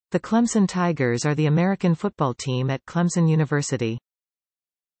The Clemson Tigers are the American football team at Clemson University.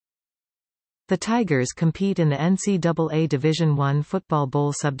 The Tigers compete in the NCAA Division I Football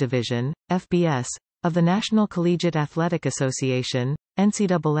Bowl Subdivision, FBS, of the National Collegiate Athletic Association,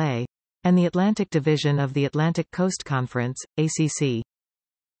 NCAA, and the Atlantic Division of the Atlantic Coast Conference, ACC.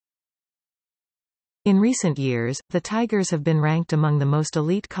 In recent years, the Tigers have been ranked among the most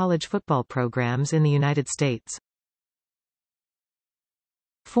elite college football programs in the United States.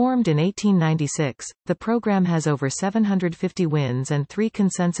 Formed in 1896, the program has over 750 wins and 3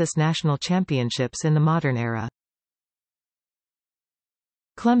 consensus national championships in the modern era.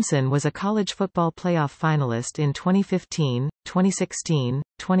 Clemson was a college football playoff finalist in 2015, 2016,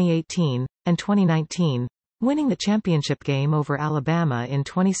 2018, and 2019, winning the championship game over Alabama in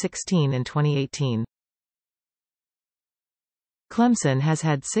 2016 and 2018. Clemson has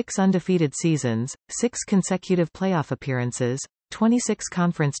had 6 undefeated seasons, 6 consecutive playoff appearances, 26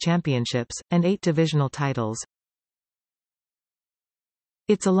 conference championships, and 8 divisional titles.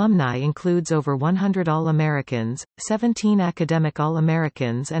 Its alumni includes over 100 All-Americans, 17 academic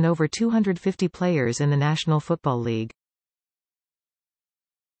All-Americans and over 250 players in the National Football League.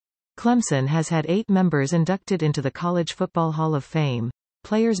 Clemson has had 8 members inducted into the College Football Hall of Fame: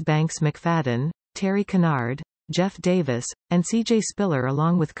 players Banks McFadden, Terry Kennard, Jeff Davis, and C.J. Spiller,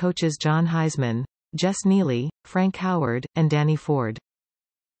 along with coaches John Heisman, Jess Neely, Frank Howard, and Danny Ford.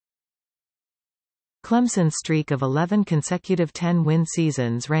 Clemson's streak of 11 consecutive 10-win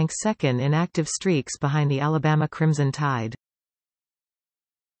seasons ranks second in active streaks behind the Alabama Crimson Tide.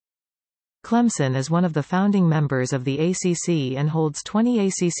 Clemson is one of the founding members of the ACC and holds 20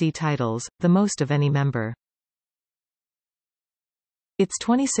 ACC titles, the most of any member. Its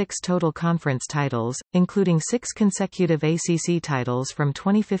 26 total conference titles, including 6 consecutive ACC titles from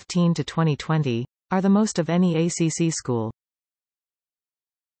 2015 to 2020, are the most of any ACC school.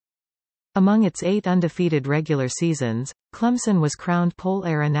 Among its 8 undefeated regular seasons, Clemson was crowned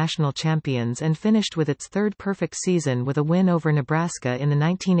Poll-era national champions and finished with its 3rd perfect season with a win over Nebraska in the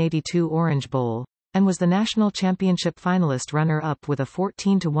 1982 Orange Bowl, and was the national championship finalist runner-up with a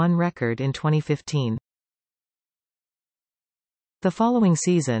 14-1 record in 2015. The following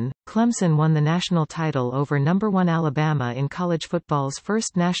season, Clemson won the national title over No. 1 Alabama in college football's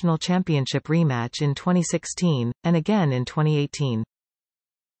first national championship rematch in 2016, and again in 2018.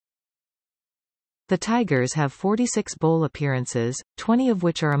 The Tigers have 46 bowl appearances, 20 of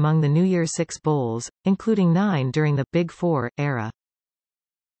which are among the New Year's Six bowls, including 9 during the Big Four era.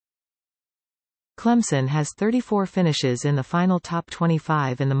 Clemson has 34 finishes in the final top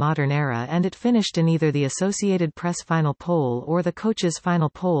 25 in the modern era, and it finished in either the Associated Press Final Poll or the Coaches Final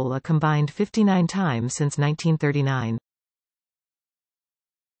Poll a combined 59 times since 1939.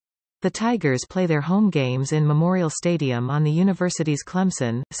 The Tigers play their home games in Memorial Stadium on the university's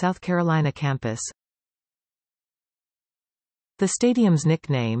Clemson, South Carolina campus. The stadium's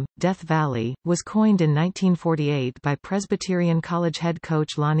nickname, Death Valley, was coined in 1948 by Presbyterian College head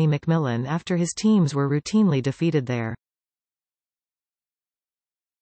coach Lonnie McMillan after his teams were routinely defeated there.